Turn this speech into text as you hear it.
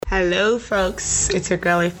Hello, folks. It's your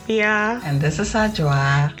girl Ifia. And this is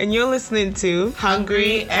Ajwa. And you're listening to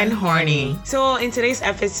Hungry and Horny. So, in today's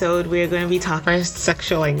episode, we're going to be talking first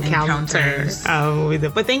sexual encounters.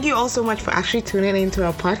 But thank you all so much for actually tuning into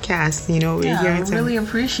our podcast. You know, I really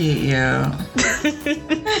appreciate you.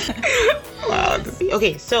 Wow.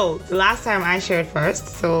 Okay, so the last time I shared first.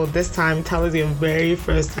 So this time, tell us your very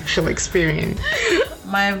first sexual experience.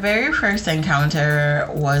 My very first encounter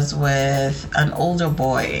was with an older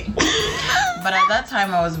boy. But at that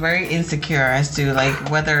time, I was very insecure as to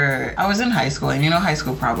whether I was in high school, and high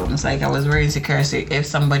school problems. I was very insecure as to if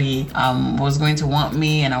somebody was going to want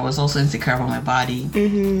me, and I was also insecure about my body.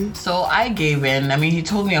 Mm-hmm. So I gave in. I mean, he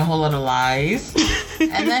told me a whole lot of lies,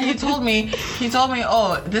 and then he told me,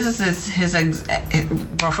 oh, this is his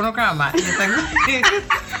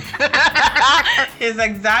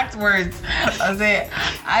exact words. I say,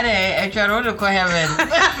 I try to go heaven.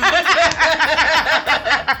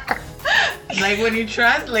 When you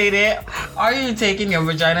translate it, are you taking your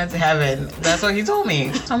vagina to heaven? That's what he told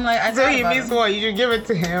me. So I'm like, so he means what? You should give it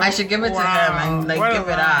to him? I should give it to him and give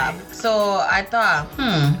it up. So I thought,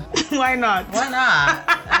 Why not? Why not?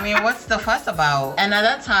 I mean, what's the fuss about? And at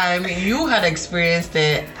that time, you had experienced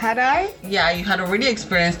it. Had I? Yeah, you had already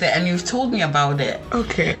experienced it and you've told me about it.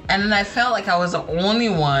 Okay. And then I felt like I was the only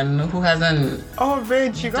one who hasn't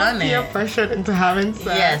bitch, you got peer pressured into having sex.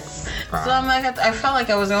 Yes. Wow. So I'm like, I felt like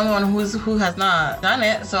I was the only one who has not done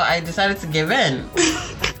it, so I decided to give in.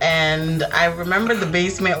 And I remember the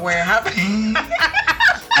basement where it happened.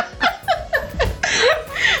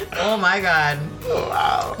 Oh my God.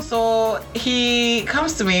 Wow. So he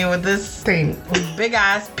comes to me with this thing, big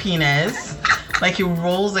ass penis. He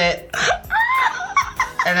rolls it.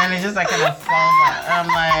 And then it just kind of falls out. And I'm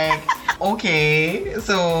like, okay,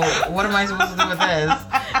 so what am I supposed to do with this?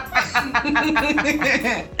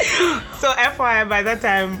 So FYI, by that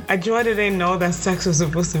time, Ajwa didn't know that sex was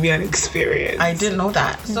supposed to be an experience. I didn't know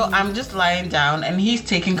that. So I'm just lying down and he's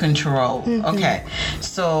taking control. Mm-hmm. Okay.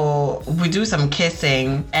 So we do some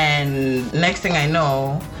kissing and next thing I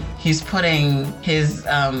know, he's putting his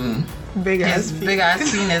big ass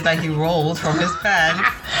penis that he rolled from his pants,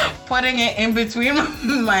 putting it in between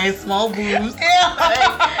my small boobs,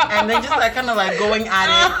 and then just kind of going at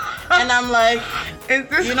it. And I'm like, is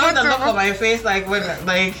this the look on my face,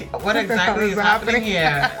 what exactly is happening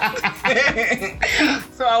here?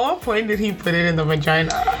 So at what point did he put it in the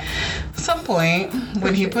vagina? Some point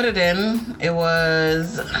when he put it in,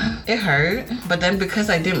 it hurt, but then because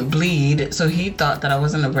I didn't bleed, so he thought that I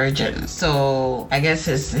wasn't a virgin. So I guess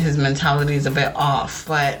his mentality is a bit off.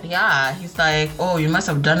 But yeah, he's like, oh, you must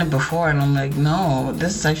have done it before. And I'm like, no,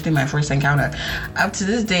 this is actually my first encounter. Up to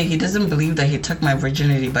this day, he doesn't believe that he took my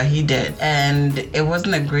virginity, but he did. And it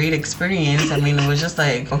wasn't a great experience. I mean, it was just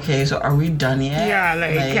okay, so are we done yet? Yeah,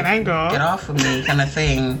 can I go? Get off of me kind of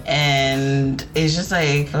thing. And it's just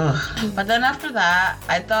ugh. But then after that,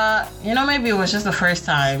 I thought, maybe it was just the first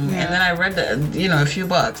time. Yeah. And then I read a few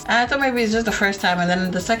books. And I thought maybe it's just the first time. And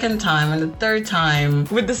then the second time and the third time.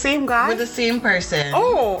 With the same guy? With the same person.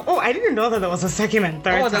 Oh, I didn't know that there was a second and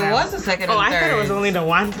third time. Oh, there was a second and third. I thought it was only the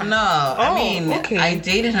one time. No, I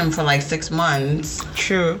dated him for 6 months.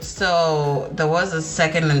 True. So there was a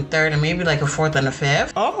second and third and maybe a fourth and a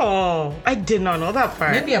fifth. Oh, I did not know that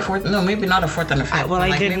part. Maybe a fourth, no, maybe not a fourth and a fifth.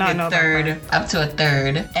 I did not know third, that part. Up to a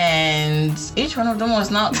third. And each one of them was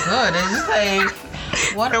not good. It's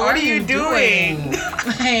just what are you doing?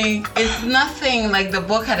 It's nothing the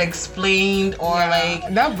book had explained or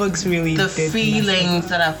that book's really the feelings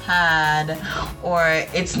that I've had, or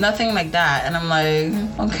it's nothing like that. And I'm like,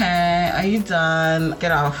 okay, are you done?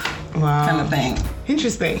 Get off. Wow. Kind of thing.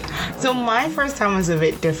 Interesting. So my first time was a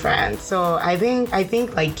bit different. So I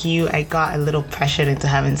think like you, I got a little pressured into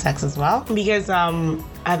having sex as well because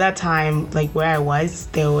at that time, where I was,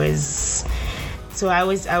 there was. So I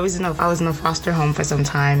was in a foster home for some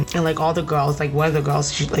time, and all the girls, one of the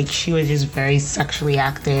girls, she was just very sexually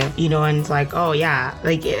active, and it's oh yeah,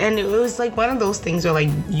 and it was one of those things where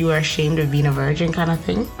you are ashamed of being a virgin kind of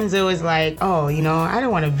thing, and so it was oh, I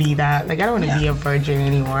don't want to be that, I don't want to be a virgin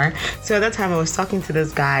anymore. So at that time I was talking to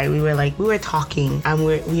this guy, we were talking, and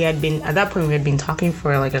we had been talking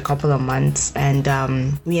for a couple of months, and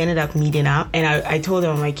we ended up meeting up, and I told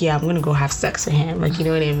him yeah, I'm gonna go have sex with him, you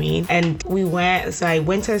know what I mean, and we went. I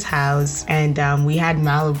went to his house and we had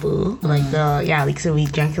Malibu. So we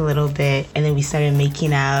drank a little bit and then we started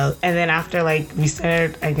making out. And then after we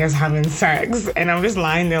started, I guess, having sex. And I'm just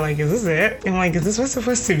lying there like, is this it? And I'm like, is this what's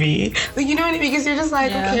supposed to be? Like, you know what I mean? Because you're just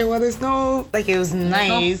like, okay, well, there's no, it was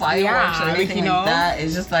nice. No fireworks or anything like that.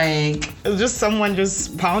 It's just like... It was just someone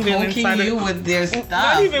just pounding inside you with their stuff.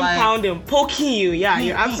 Not even pounding, poking you. Yeah,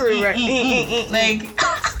 you're absolutely right.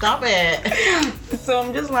 Stop it. So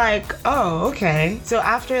I'm just like, oh, okay. So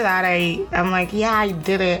after that, I'm like, yeah, I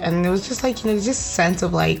did it. And it was just just sense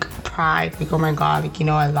of pride. Like, oh my God,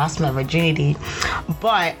 I lost my virginity.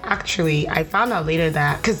 But actually, I found out later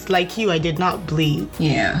that, because like you, I did not bleed.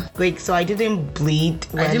 Yeah. So I didn't bleed.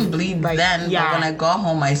 I didn't bleed then, but when I got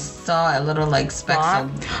home, I saw a little specks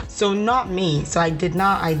of... So not me. So I did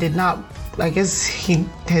not, I guess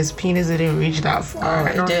his penis didn't reach that far.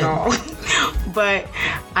 I don't know. But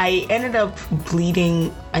I ended up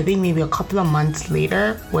bleeding, I think maybe a couple of months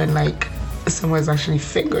later when someone was actually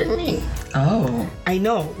fingering me. Oh. I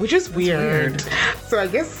know, which is weird. So I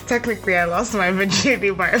guess technically I lost my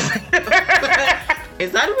virginity by a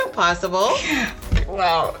Is that even possible?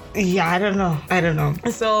 Well, yeah, I don't know.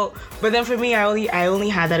 So, but then for me, I only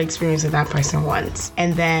had that experience with that person once.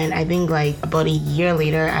 And then I think about a year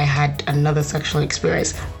later, I had another sexual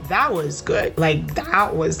experience. That was good.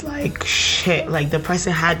 That was shit. The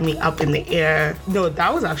person had me up in the air. No,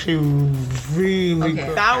 that was actually really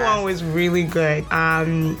good. That one was really good.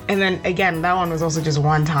 And then again, that one was also just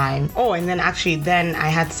one time. Oh, and then then I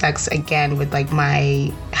had sex again with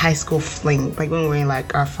my high school fling, when we were in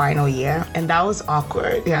our final year. And that was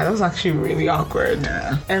awkward. Yeah, that was actually really awkward.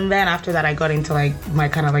 Yeah. And then after that, I got into my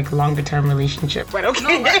kind of longer term relationship. But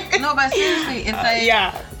okay. No, but seriously, it's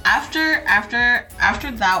yeah. After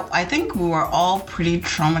that, I think we were all pretty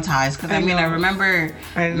traumatized because I remember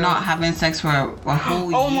not having sex for a whole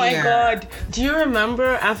year. Oh my God. Do you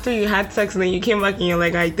remember after you had sex and then you came back and you're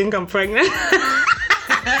like, I think I'm pregnant?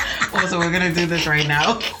 Oh, so we're gonna do this right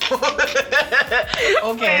now.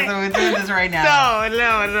 Okay, so we're doing this right now.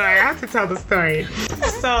 No, I have to tell the story.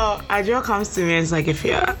 So Adjoa comes to me and is like,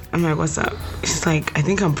 Ifya. I'm like, what's up? She's like, I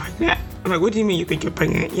think I'm pregnant. I'm like, what do you mean you think you're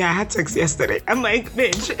pregnant? Yeah, I had sex yesterday. I'm like,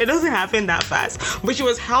 bitch, it doesn't happen that fast. But she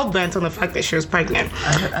was hell-bent on the fact that she was pregnant.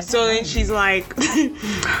 So then she's like,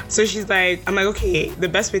 I'm like, okay, the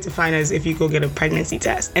best way to find out is if you go get a pregnancy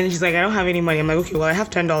test. And she's like, I don't have any money. I'm like, okay, well, I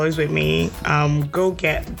have $10 with me. Go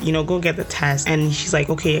get the test. And she's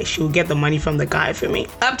like, okay, she'll get the money from the guy for me.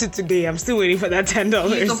 Up to today, I'm still waiting for that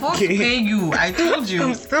 $10. He's supposed to pay you. I told you.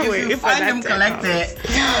 I'm still waiting for that $10. Collect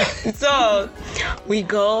it. So we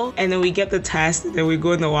go and then we get the test and then we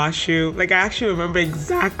go in the washroom. I actually remember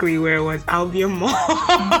exactly where it was. Albion Mall.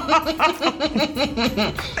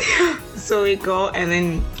 So we go and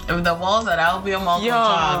then the walls at Albion Mall.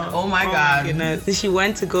 Oh my God. Goodness. So she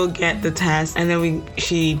went to go get the test and then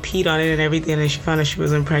she peed on it and everything and she found out she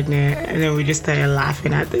wasn't pregnant and then we just started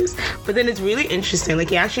laughing at this. But then it's really interesting.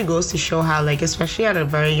 It actually goes to show how especially at a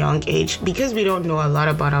very young age, because we don't know a lot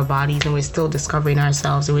about our bodies and we're still discovering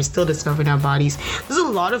ourselves and we're still discovering our bodies, there's a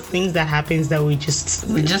lot of things that happens that we just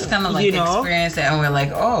kind of experience it and we're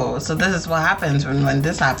like, oh, so this is what happens when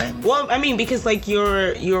this happens. Well, I mean, because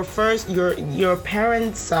your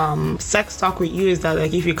parents sex talk with you is that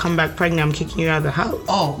if you come back pregnant, I'm kicking you out of the house.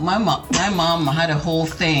 Oh, my mom had a whole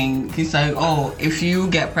thing. He's like, oh, if you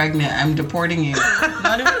get pregnant, I'm deporting you.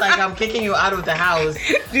 Not even I'm kicking you out of the house.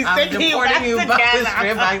 I'm deporting you straight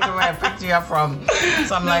back to where I picked you up from.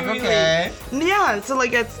 So I'm like, okay. Yeah, so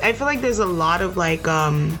I feel there's a lot of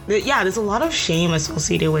there's a lot of shame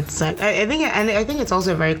associated with sex. I think it's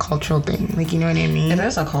also a very cultural thing. You know what I mean? It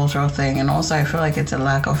is a cultural thing, and also I feel it's a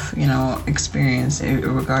lack of experience in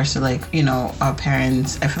regards to our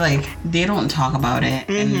parents. I feel they don't talk about it,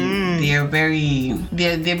 and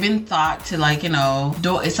they've been taught to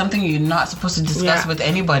it's something you're not supposed to discuss with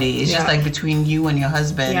anybody. It's just between you and your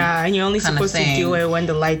husband. Yeah, and you're only supposed to do it when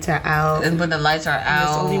the lights are out. And when the lights are out,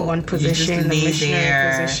 there's only one position, the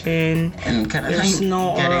missionary position. And there's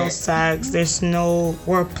no oral sex. There's no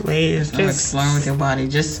foreplay. There's no exploring with your body.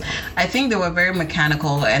 I think they were very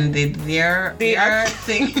mechanical, and their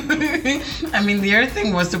thing. I mean, their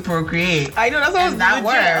thing was to procreate. I know that's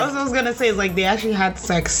what I was gonna say. Is they actually had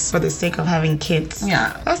sex for the sake of having kids.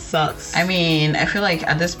 Yeah, that sucks. I mean, I feel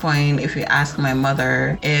at this point, if you ask my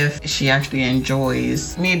mother if she actually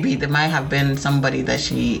enjoys, maybe there might have been somebody that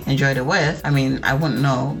she enjoyed it with. I mean, I wouldn't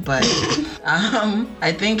know, but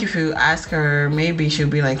I think if you ask her, maybe she'll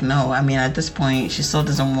be like, no. I mean, at this point, she still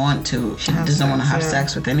doesn't want to. She doesn't want to have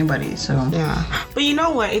sex with anybody. So yeah, but you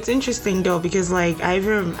know what? It's interesting though because I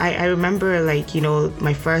remember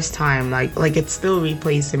my first time, like it still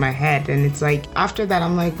replays in my head, and it's like after that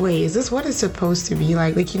I'm like, wait, is this what it's supposed to be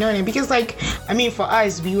like? Like, you know what I mean? Because like, I mean, for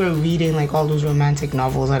us, we were reading like all those romantic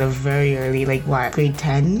novels at a very early, like what, grade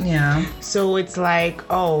 10? Yeah. So it's like,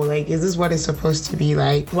 oh, like, is this what it's supposed to be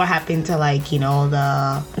like? What happened to like, you know,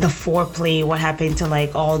 the foreplay? What happened to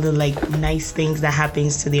like all the like nice things that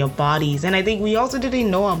happens to their bodies? And I think we also didn't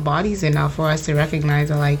know our bodies enough for us to recognize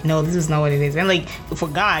that like, no, this is not what it is. And like for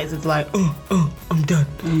guys, it's like, I'm done.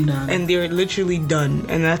 And they're literally done,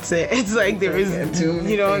 and that's it. It's like there is,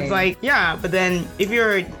 you know, it's like, yeah. But then if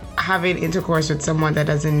you're having intercourse with someone that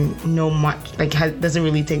doesn't know much, like doesn't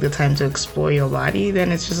really take the time to explore your body,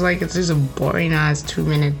 then it's just like, it's just a boring ass 2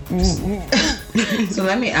 minutes. So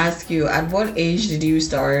let me ask you, at what age did you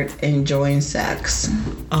start enjoying sex?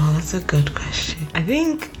 Oh, that's a good question. I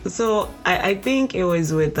think so. I think it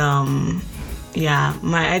was with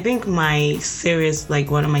I think my serious,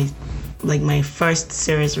 like one of my, like my first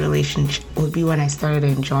serious relationship would be when I started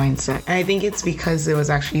enjoying sex. And I think it's because it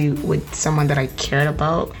was actually with someone that I cared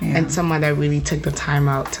about, and someone that really took the time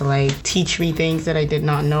out to like teach me things that I did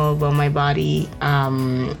not know about my body,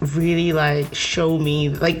 really like show me,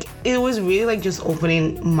 like it was really like just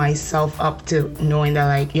opening myself up to knowing that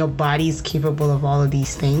like your body is capable of all of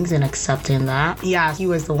these things and accepting that. Yeah, he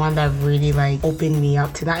was the one that really like opened me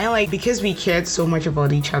up to that. And like because we cared so much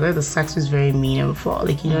about each other, the sex was very meaningful,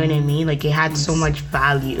 like, you know what I mean? Like it had so much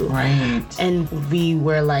value. Right. And we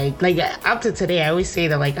were like up to today, I always say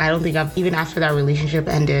that like I don't think I've, even after that relationship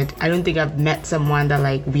ended, I don't think I've met someone that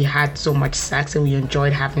like we had so much sex and we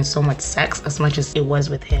enjoyed having so much sex as much as it was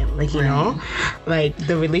with him. Like, you know, like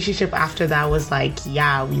the relationship after that was like,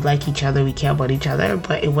 yeah, we like each other, we care about each other,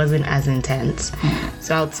 but it wasn't as intense.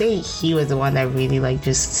 So I would say he was the one that really like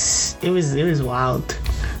just, it was wild.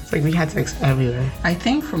 Like we had sex everywhere. I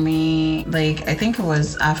think for me, like, I think it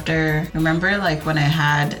was after, remember like when I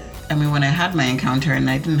had my encounter and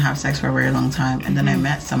I didn't have sex for a very long time, and then I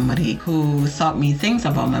met somebody who taught me things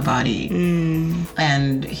about my body,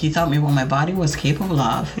 and he taught me what my body was capable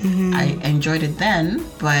of. I enjoyed it then,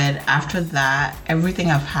 but after that,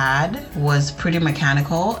 everything I've had was pretty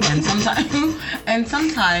mechanical, and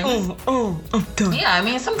sometimes yeah, I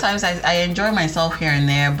mean, sometimes I enjoy myself here and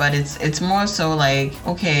there, but it's more so like,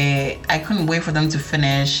 okay, I couldn't wait for them to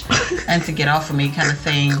finish and to get off of me kind of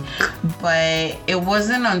thing. But it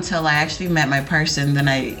wasn't until I actually met my person then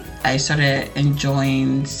I started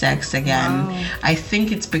enjoying sex again. Wow. I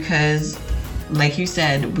think it's because, like you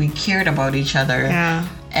said, we cared about each other. Yeah.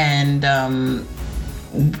 And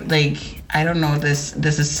like, I don't know, there's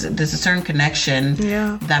a certain connection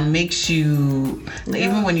that makes you,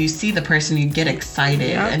 even when you see the person, you get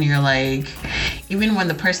excited, and you're like, even when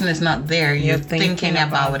the person is not there, you're thinking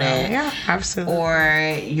about it. Yeah, absolutely.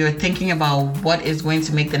 Or you're thinking about what is going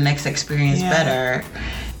to make the next experience better.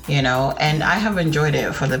 You know, and I have enjoyed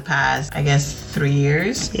it for the past, I guess, 3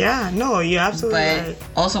 years. Yeah, no, you're absolutely right. But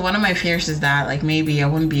also one of my fears is that like maybe I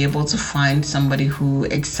wouldn't be able to find somebody who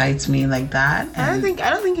excites me like that. I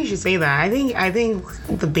don't think you should say that. I think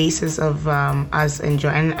the basis of us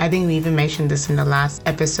enjoying, and I think we even mentioned this in the last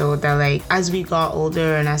episode, that like as we got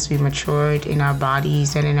older and as we matured in our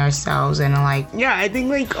bodies and in ourselves, and like, yeah, I think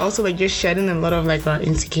like also like just shedding a lot of like our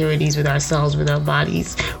insecurities with ourselves, with our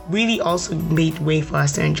bodies, really also made way for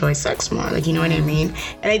us to enjoy sex more, like, you know what I mean?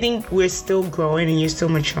 And I think we're still growing and you're still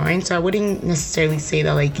maturing, so I wouldn't necessarily say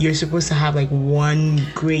that like you're supposed to have like one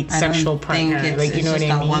great sexual partner, like, you know what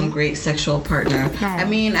I mean? One great sexual partner. No. I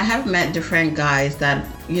mean, I have met different guys that,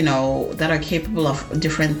 you know, that are capable of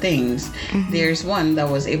different things. There's one that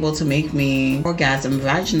was able to make me orgasm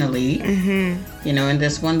vaginally, you know, and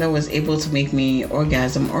there's one that was able to make me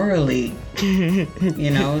orgasm orally.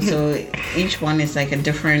 You know, so each one is like a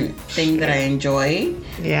different thing that I enjoy.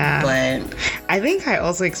 Yeah. But I think I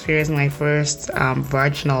also experienced my first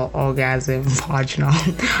vaginal orgasm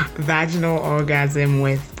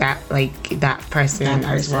with that person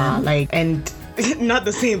as well. Like, and not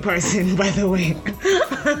the same person, by the way.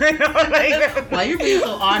 Why are you being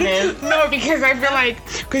so honest? No, because I feel like,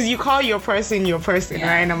 because you call your person,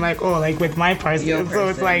 right? And I'm like, oh, like with my person. So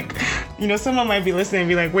it's like, you know, someone might be listening and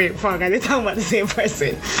be like, wait, fuck, are they talking about the same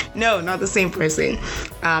person? No, not the same person.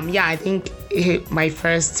 Yeah, I think my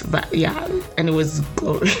first, but yeah, and it was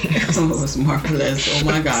glorious. It was marvelous. Oh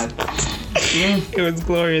my God. It was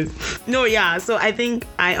glorious. No, yeah. So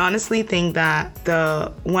I honestly think that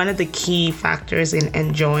one of the key factors in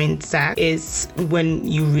enjoying sex is when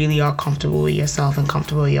you really are comfortable with yourself and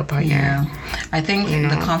comfortable with your partner. Yeah, I think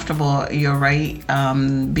the comfortable. You're right.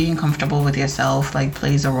 Being comfortable with yourself like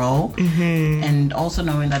plays a role, and also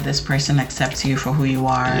knowing that this person accepts you for who you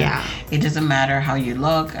are. Yeah. It doesn't matter how you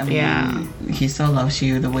look. I mean, he still loves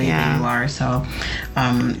you the way that you are. So,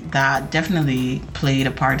 that definitely played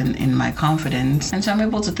a part in my confidence, and so I'm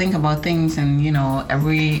able to think about things, and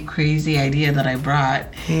every crazy idea that I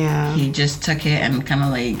brought, he just took it and kind of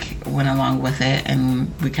like went along with it,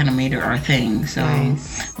 and we kind of made it our thing. So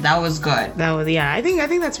that was good. I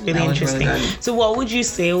think that's really interesting. Really good. So what would you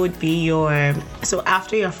say would be so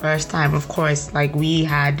after your first time, of course, like we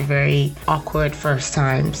had very awkward first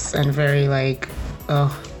times and very like,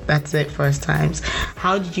 oh, that's it, first times.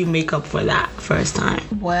 How did you make up for that first time?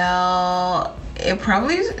 Well, it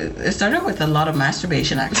started with a lot of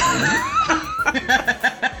masturbation, actually.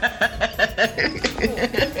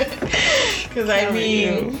 Because I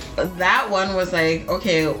mean, that one was like,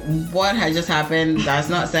 okay, what had just happened? That's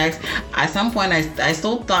not sex. At some point, I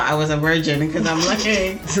still thought I was a virgin because I'm like,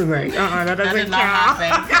 that doesn't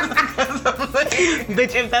happen.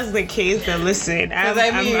 Bitch, if that's the case, then listen,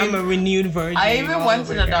 I'm a renewed virgin. I even went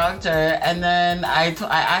to the doctor, and then I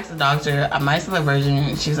asked the doctor, am I still a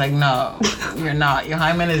virgin? She's like, no, you're not. Your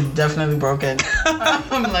hymen is definitely broken.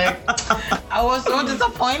 I'm like, I was so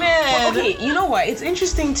disappointed. Well, okay, you know what? It's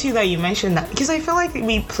interesting too that you mentioned that, because I feel like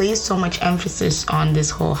we place so much emphasis on this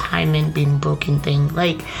whole hymen being broken thing.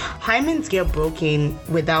 Like, hymens get broken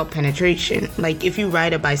without penetration. Like, if you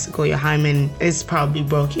ride a bicycle, your hymen is probably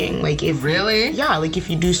broken. Like, if really, like if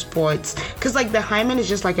you do sports, because like the hymen is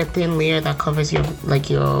just like a thin layer that covers your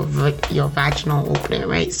vaginal opening,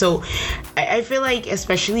 right? So I feel like,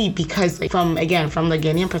 especially because like, from the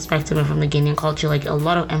Ghanaian perspective and from the Ghanaian culture, like a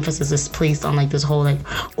lot of emphasis is placed on like this whole like,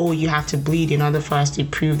 oh, you have to bleed in order for us to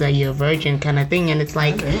prove that you're a virgin kind of thing. And it's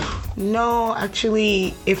like, no,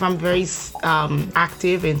 actually, if I'm very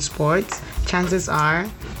active in sports, chances are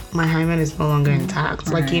my hymen is no longer intact.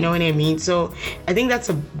 Right. Like, you know what I mean? So I think that's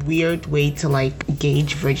a weird way to like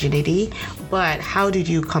gauge virginity. But how did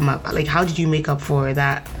you come up? Like, how did you make up for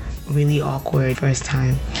that really awkward first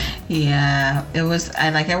time? Yeah, it was,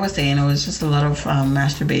 like I was saying, it was just a lot of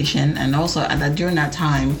masturbation. And also during that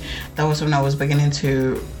time, that was when I was beginning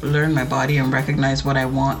to learn my body and recognize what I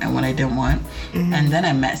want and what I didn't want. And then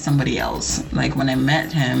I met somebody else. Like, when I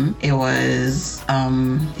met him, it was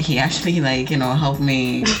he actually like helped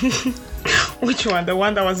me. Which one? The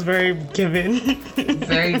one that was very giving?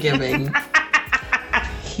 Very giving.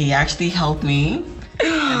 He actually helped me.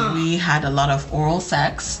 And we had a lot of oral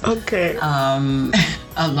sex. Okay.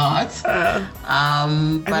 A lot.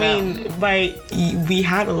 We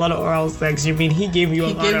had a lot of oral sex. You mean he gave you a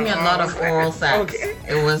lot of oral sex? He gave me a lot of oral sex. Okay.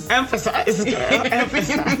 It was... Emphasize, girl.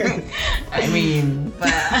 Emphasize. I mean, but...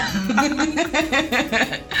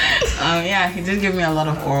 yeah, he did give me a lot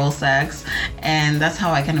of oral sex. And that's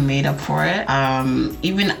how I kind of made up for it.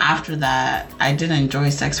 Even after that, I did enjoy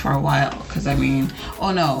sex for a while. Because,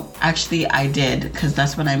 actually I did. Because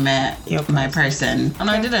that's when I met my person. And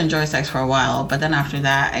I did enjoy sex for a while. But then after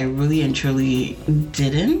that, I really and truly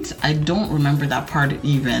didn't. I don't remember that part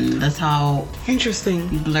even. That's how interesting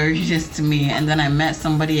blurry it is to me. And then I met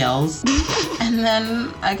somebody else. And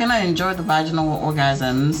then I kind of enjoyed the vaginal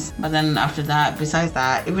orgasms. But then after that, besides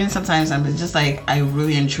that, even sometimes I'm just like, I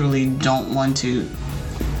really and truly don't want to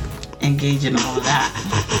engage in all of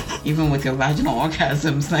that. Even with your vaginal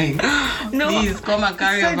orgasms, like, please come and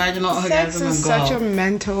carry your vaginal orgasm and go. Sex is such a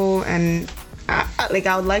mental and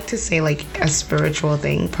I would like to say like a spiritual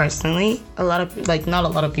thing personally. Not a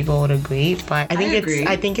lot of people would agree, but I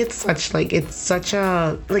think it's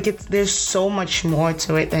there's so much more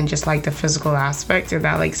to it than just like the physical aspect of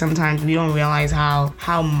that. Like, sometimes we don't realize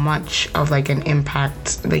how much of like an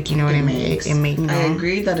impact, like, you know what I mean? It makes. I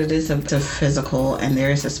agree that it is a physical and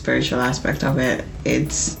there is a spiritual aspect of it.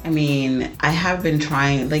 I have been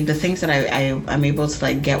trying, like, the things that I'm able to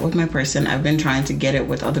like get with my person, I've been trying to get it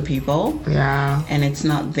with other people. Yeah. And it's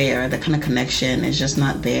not there. The kind of connection is just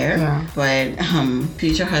not there. Yeah. But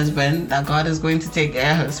future husband that God is going to take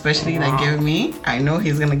care of, especially like give me, I know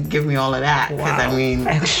he's gonna give me all of that. Because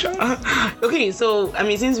extra. Okay, so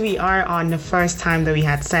since we are on the first time that we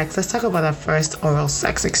had sex, let's talk about our first oral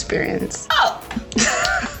sex experience. Oh.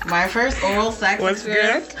 My first oral sex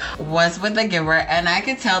experience was with the giver, and I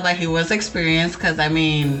could tell that he was experienced because that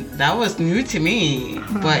was new to me,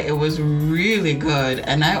 but it was really good,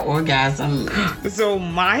 and I orgasmed. So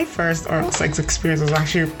my first oral sex experience was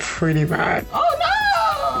actually pretty bad.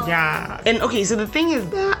 Oh no! Yeah. And okay, so the thing is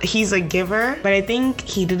that he's a giver, but I think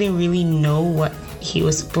he didn't really know what he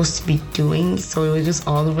was supposed to be doing, so it was just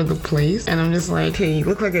all over the place. And I'm just like, hey, you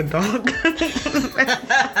look like a dog.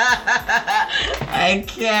 I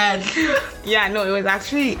can't. Yeah, no, it was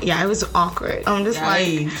actually, it was awkward. I'm just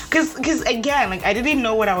like, because again, like, I didn't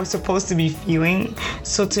know what I was supposed to be feeling.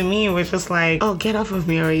 So to me, it was just like, oh, get off of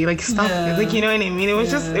me, or like, stop. Yeah. Like, you know what I mean? It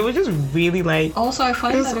was just really like. Also, I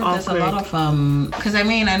find that if there's a lot of, because I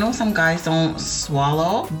mean, I know some guys don't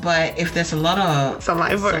swallow, but if there's a lot of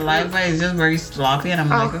saliva is just very sloppy, and I'm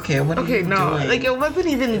like, okay, what are you doing? Like, it wasn't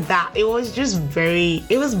even that. It was just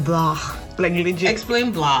it was blah. Like, legit.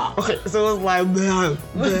 Explain blah. Okay, so it was like blah,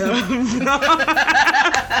 blah,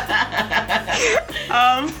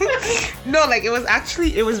 no, like, it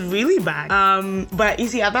was really bad. But you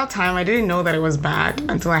see, at that time, I didn't know that it was bad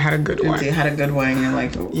until I had a good one. You had a good one, and you're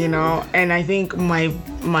like, you know, and I think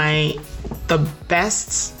the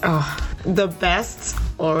best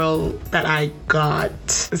oral that I got,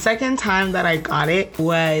 the second time that I got it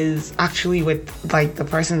was actually with like the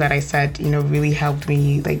person that I said, you know, really helped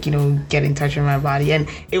me, like, you know, get in touch with my body. And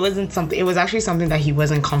it was actually something that he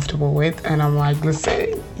wasn't comfortable with, and I'm like,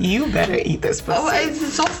 listen, you better eat this pussy. Oh,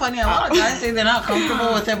 it's so funny. A lot of guys say they're not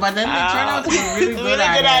comfortable with it, but then they turn out to be really good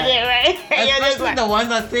at it, right? Especially like, the ones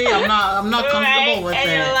that say I'm not comfortable with and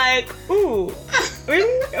it. You're like, ooh,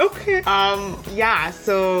 really? Okay.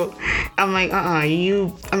 So I'm like,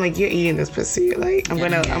 I'm like, you're eating this pussy. Like, I'm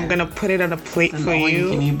gonna put it on a plate for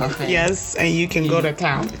you. Yes, and you can go to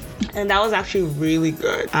town. And that was actually really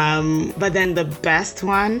good. But then the best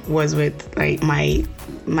one was with like my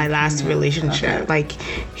last relationship. Okay. Like,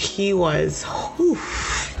 he was,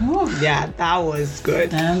 yeah, that was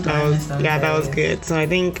good. That was good. So I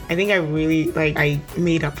think I really, like, I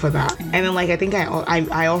made up for that. And then, like, I think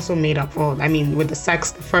I also made up for, I mean, with the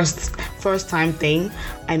sex, the first time thing,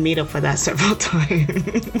 I made up for that several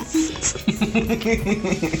times.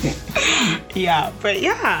 Yeah, but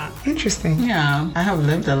yeah, interesting. Yeah, I have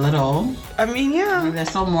lived a little. I mean, yeah. There's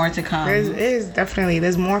still more to come.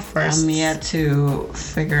 There's more first. I'm yet to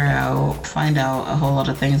find out a whole lot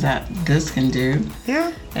of things that this can do.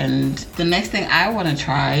 Yeah. And the next thing I want to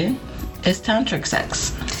try is tantric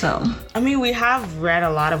sex. So, I mean, we have read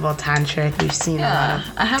a lot about tantric. We've seen a lot of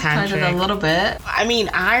tantric. I have tried it a little bit. I mean,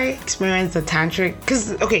 I experienced the tantric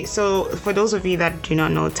because, okay, so for those of you that do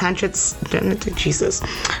not know, tantric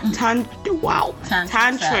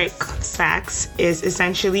sex is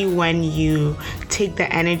essentially when you take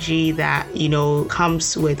the energy that, you know,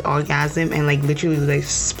 comes with orgasm and like literally like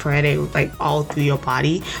spread it like all through your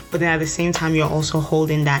body, but then at the same time you're also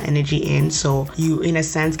holding that energy in, so you in a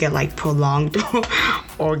sense get like prolonged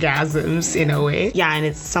orgasms in a way. Yeah, and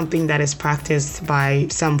it's something that is practiced by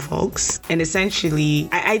some folks. And essentially,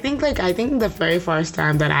 I think the very first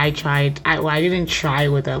time that I tried, I didn't try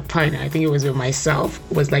with a partner. I think it was with myself.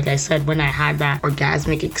 It was like I said, when I had that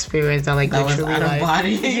orgasmic experience that like literally was out of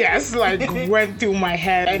body. Yes, like went through my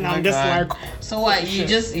head, and I'm just like. So what?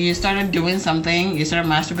 You started doing something. You started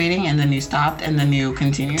masturbating, and then you stopped, and then you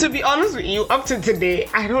continued. To be honest with you, up to today,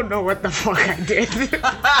 I don't know what the fuck I did.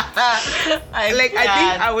 I think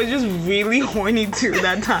I was just really horny too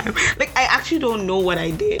that time. Like, I actually don't know what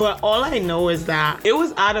I did, but all I know is that it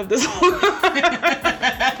was out of this world.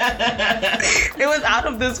 It was out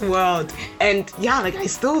of this world. And yeah, like, I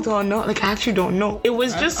still don't know. Like, I actually don't know. It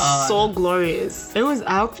was just so glorious. It was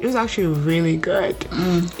actually really good.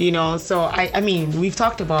 You know, so I mean, we've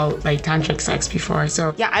talked about like tantric sex before.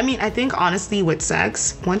 So yeah, I mean, I think honestly with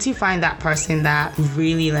sex, once you find that person that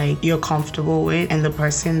really like you're comfortable with and the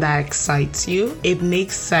person that excites you, it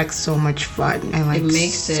makes sex so much fun and like it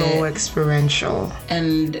makes so experiential.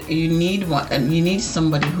 And you need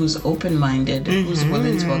somebody who's open-minded, who's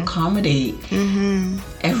willing to accommodate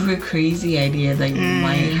every crazy idea that you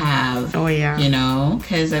might have. Oh yeah. You know,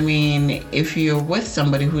 because I mean, if you're with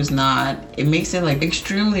somebody who's not, it makes it like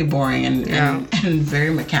extremely boring and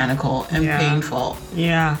very mechanical and painful.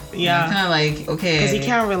 Yeah. Kind of like, okay, because you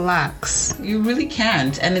can't relax. You really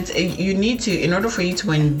can't, and you need to, in order for you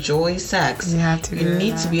to enjoy sex, you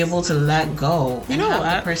need to be able to let go and have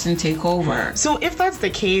the person take over. So if that's the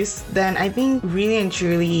case, then I think really and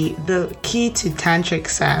truly the key to tantric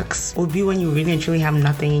sex would be when you really and truly have nothing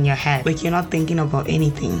nothing in your head. Like, you're not thinking about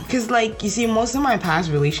anything. Because, like, you see, most of my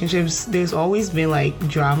past relationships, there's always been, like,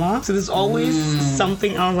 drama. So there's always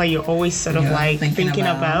something else, like, you're always sort of, like, thinking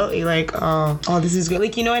about. You're like, oh, this is good.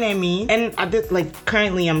 Like, you know what I mean? And I did, like,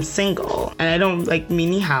 currently I'm single. And I don't, like,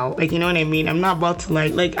 me how. Like, you know what I mean? I'm not about to,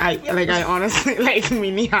 I honestly, like,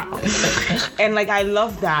 me how. And, like, I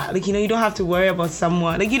love that. Like, you know, you don't have to worry about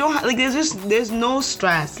someone. Like, you don't like, there's no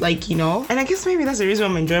stress. Like, you know? And I guess maybe that's the reason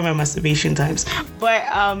why I'm enjoying my masturbation times. But,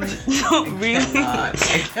 no, really.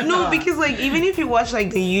 No, because, like, even if you watch,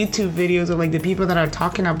 like, the YouTube videos of, like, the people that are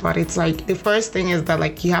talking about it, it's, like, the first thing is that,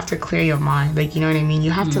 like, you have to clear your mind. Like, you know what I mean?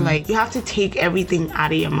 You have to, like, you have to take everything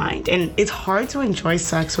out of your mind. And it's hard to enjoy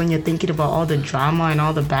sex when you're thinking about all the drama and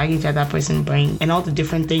all the baggage that person brings and all the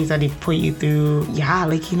different things that they put you through. Yeah,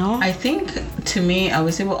 like, you know? I think, to me, I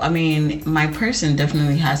would say, well, I mean, my person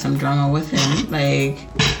definitely has some drama with him. Like...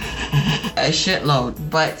 a shitload,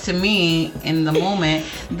 but to me, in the moment,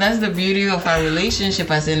 that's the beauty of our relationship.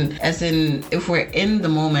 As in, if we're in the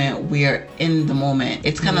moment, we are in the moment.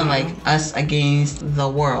 It's kind of like us against the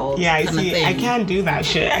world. Yeah, I see. I can't do that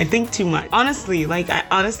shit. I think too much. Honestly, like,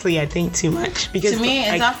 I think too much because to me,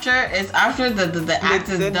 it's after the act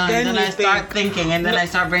is done. Then I start thinking, and then I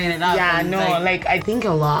start bringing it up. Yeah, no, like I think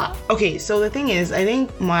a lot. Okay, so the thing is, I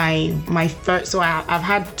think my first. So I've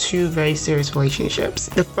had 2 very serious relationships.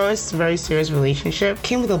 The first very serious relationship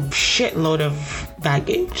came with a shitload of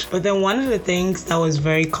baggage. But then one of the things that was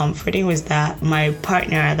very comforting was that my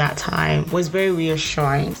partner at that time was very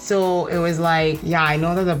reassuring. So it was like, yeah, I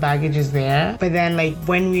know that the baggage is there, but then like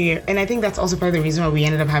and I think that's also part of the reason why we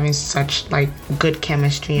ended up having such like good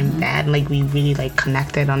chemistry in bed, like we really like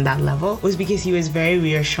connected on that level, was because he was very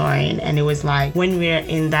reassuring. And it was like when we're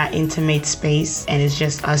in that intimate space and it's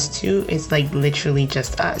just us two, it's like literally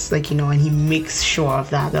just us, like, you know, and he makes sure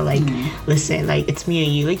of that like, listen, like it's me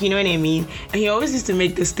and you, like, you know what I mean? And he always used to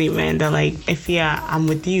make the statement that like, if I'm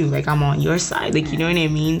with you, like I'm on your side, like, you know what I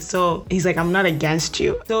mean? So he's like, I'm not against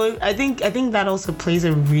you. So I think that also plays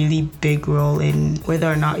a really big role in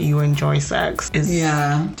whether or not you enjoy sex, is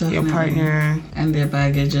your partner and their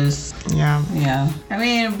baggages. Yeah, I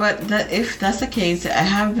mean, but if that's the case, I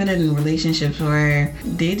have been in relationships where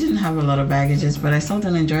they didn't have a lot of baggages, but I still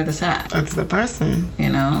didn't enjoy the sex. That's the person, you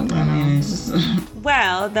know. I mean, it's just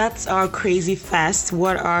well, that's our crazy fest.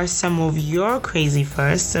 What are some of your crazy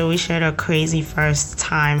firsts? So we shared our crazy first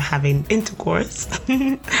time having intercourse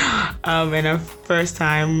and our first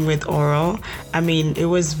time with oral. I mean, it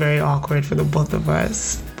was very awkward for the both of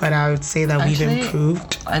us, but I would say that we've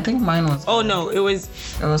improved. I think mine was good. Oh no, it was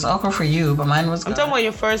awkward for you, but mine was good. I'm talking about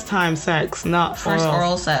your first time sex, not first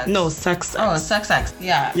oral sex. No, sex. Oh, sex.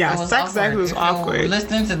 Yeah, sex was awkward.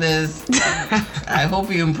 Listening to this, I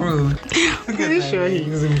hope you improved. Pretty sure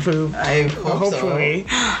he's improved. I hope hopefully.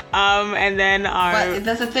 So. And then but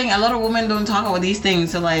that's the thing. A lot of women don't talk about these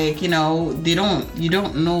things, so like, you know, you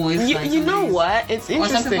don't know if you know what? It's interesting. Or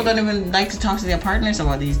some people don't even like to talk to their partners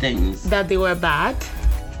about these things. That they were bad.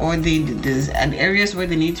 Or there's areas where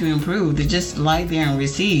they need to improve. They just lie there and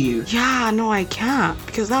receive. Yeah, no, I can't,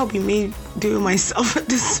 because that would be me doing myself a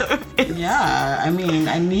disservice. Yeah, I mean,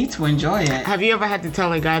 I need to enjoy it. Have you ever had to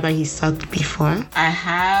tell a guy that he sucked before? I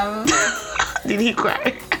have. Did he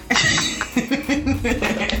cry?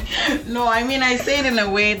 No, I mean, I say it in a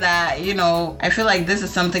way that, you know, I feel like this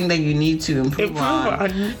is something that you need to improve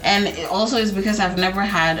on. And it also is because I've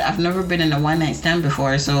never been in a one-night stand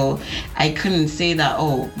before, so I couldn't say that,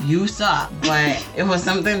 oh, you suck. But it was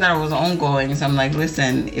something that was ongoing, so I'm like,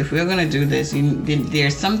 listen, if we're gonna do this,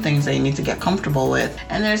 there's some things that you need to get comfortable with,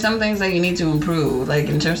 and there's some things that you need to improve, like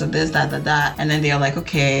in terms of this, that. And then they're like,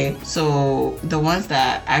 okay, so the ones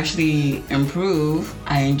that actually improve,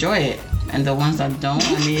 I enjoy it. And the ones that don't,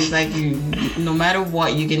 I mean, it's like no matter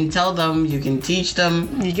what, you can tell them, you can teach them.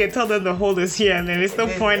 You can tell them the hole is here, and then it's still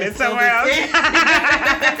pointed somewhere else.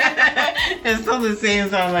 It's still the same.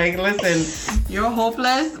 So I'm like, listen, you're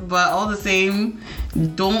hopeless, but all the same,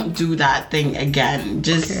 don't do that thing again.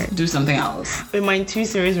 Just do something else. In my 2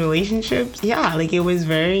 serious relationships, like it was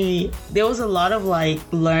there was a lot of like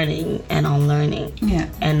learning and unlearning. Yeah.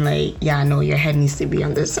 And like, no, your head needs to be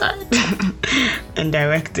on this side. And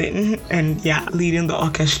directing and leading the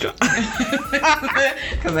orchestra.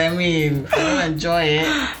 Because I mean, I don't enjoy it.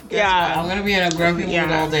 I'm gonna be in a grumpy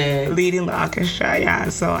mood all day. Leading the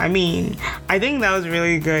orchestra, so I mean, I think that was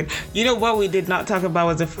really good. You know what we did not talk about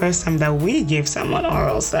was the first time that we gave someone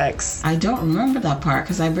oral sex. I don't remember that part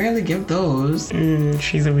because I barely give those.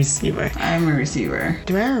 She's a receiver. I'm a receiver.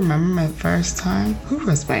 Do I remember my first time? Who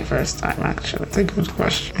was my first time, actually? It's a good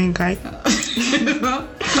question. Okay.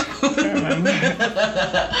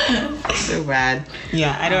 So bad.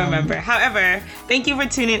 Yeah, I don't remember. However, thank you for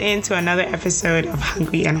tuning in to another episode of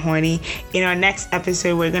Hungry and Horny. In our next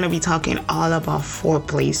episode, we're going to be talking all about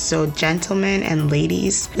foreplay. So, gentlemen and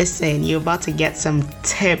ladies, listen, you're about to get some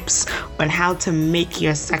tips on how to make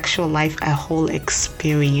your sexual life a whole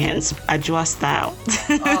experience. Ajwa style.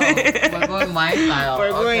 We're going my style.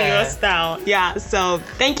 We're going your style. Yeah, so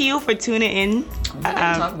thank you for tuning in. We're going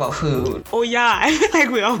to talk about food. Oh, yeah. I feel like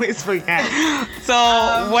we always forget. So,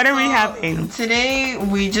 what are we having? Today,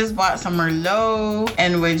 we just bought some Merlot,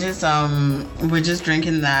 and we're just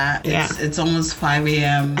drinking that. It's almost 5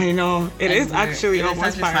 a.m. I know. It is actually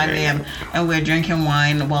almost 5 a.m. And we're drinking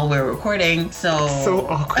wine while we're recording. So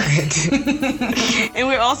awkward. And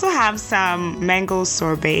we also have some mango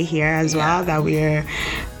sorbet here as well that we're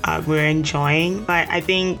enjoying. But I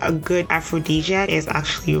think a good aphrodisiac is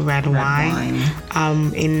actually red wine.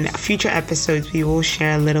 In future episodes, we will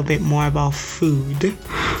share a little bit more about food,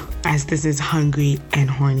 as this is Hungry and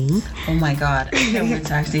Horny. Oh my God. I can't wait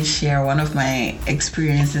to actually share one of my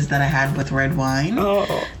experiences that I had with red wine.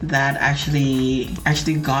 That actually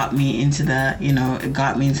got me into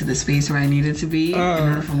the space where I needed to be in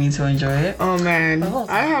order for me to enjoy it. Oh man.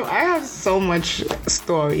 I have so much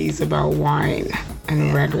stories about wine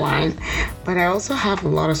and red wine, but I also have a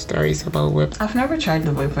lot of stories about whipped. I've never tried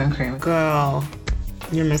the whipping cream. Girl,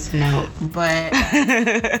 you're missing out. But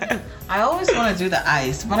I always want to do the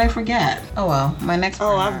ice, but I forget. Oh well, my next.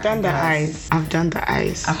 I've done the ice. I've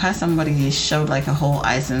had somebody shove like a whole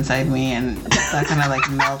ice inside me, and that kind of like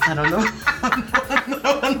melted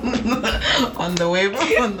on the way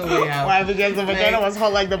out. Why? Because the vagina was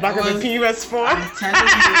hot like the back of a PS4. I'm telling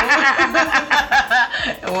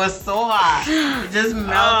you, it was so hot. It just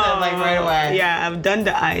melted like right away. Yeah, I've done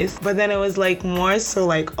the ice, but then it was like more so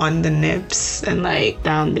like on the nips and like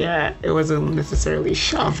down there. It wasn't necessarily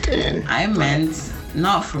shoved in. I meant,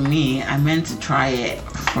 not for me, I meant to try it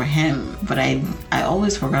for him, but I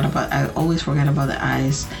always forgot about the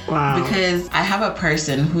ice. Wow. Because I have a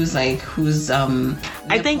person whose I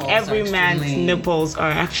think every man's nipples are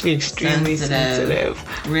actually extremely sensitive.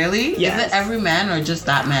 Really? Yes. Is it every man or just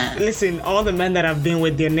that man? Listen, all the men that I've been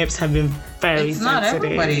with, their nips have been very sensitive. Not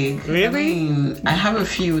everybody. Really? I mean, I have a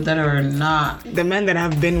few that are not. The men that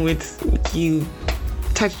I've been with, you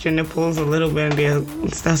touch your nipples a little bit and they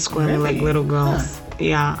start squirming like little girls. Huh.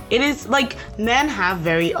 Yeah, it is like men have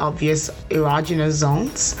very obvious erogenous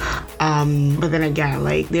zones, but then again,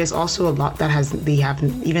 like there's also a lot that they have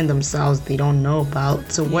even themselves they don't know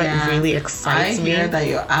about. So what really excites me? I hear that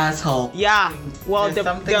your asshole. Yeah, well, the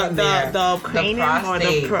cranium or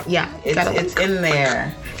the it's in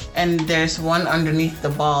there. And there's one underneath the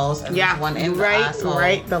balls and there's one in the asshole.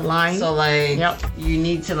 Right, the line. So like you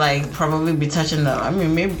need to like probably be touching them. I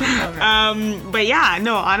mean maybe. But yeah,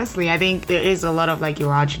 no, honestly, I think there is a lot of like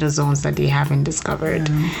erogenous zones that they haven't discovered.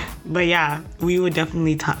 But yeah, we would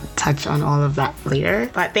definitely touch on all of that later.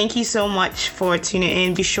 But thank you so much for tuning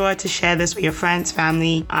in. Be sure to share this with your friends,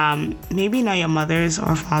 family, maybe not your mothers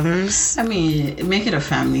or fathers. I mean, make it a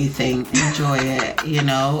family thing. Enjoy it, you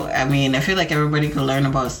know? I mean, I feel like everybody could learn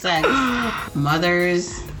about sex.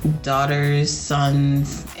 Mothers, daughters,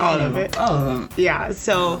 sons, all of them. Yeah,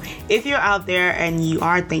 so if you're out there and you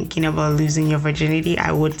are thinking about losing your virginity,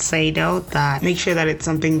 I would say though that make sure that it's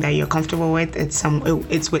something that you're comfortable with. It's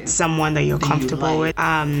with someone that you're comfortable with,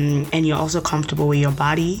 and you're also comfortable with your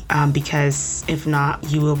body, because if not,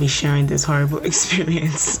 you will be sharing this horrible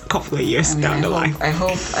experience a couple of years down the line. I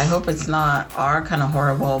hope it's not our kind of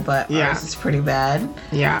horrible, but ours is pretty bad.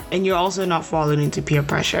 Yeah, and you're also not falling into peer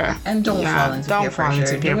pressure. And don't fall into peer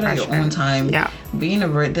pressure. Do it at your own time. Yeah. Being a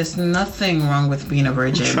virgin, there's nothing wrong with being a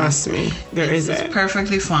virgin. Trust me, it's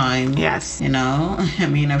perfectly fine. Yes. You know, I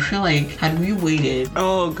mean, I feel like had we waited,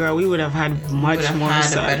 oh girl, we would have had much more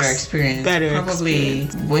sex. A better experience. Probably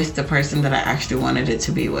with the person that I actually wanted it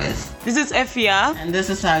to be with. This is Efia. And this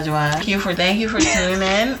is Ajwa. Thank you for tuning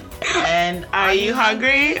in. And are you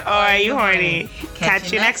hungry or are you horny?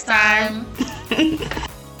 Catch you next time.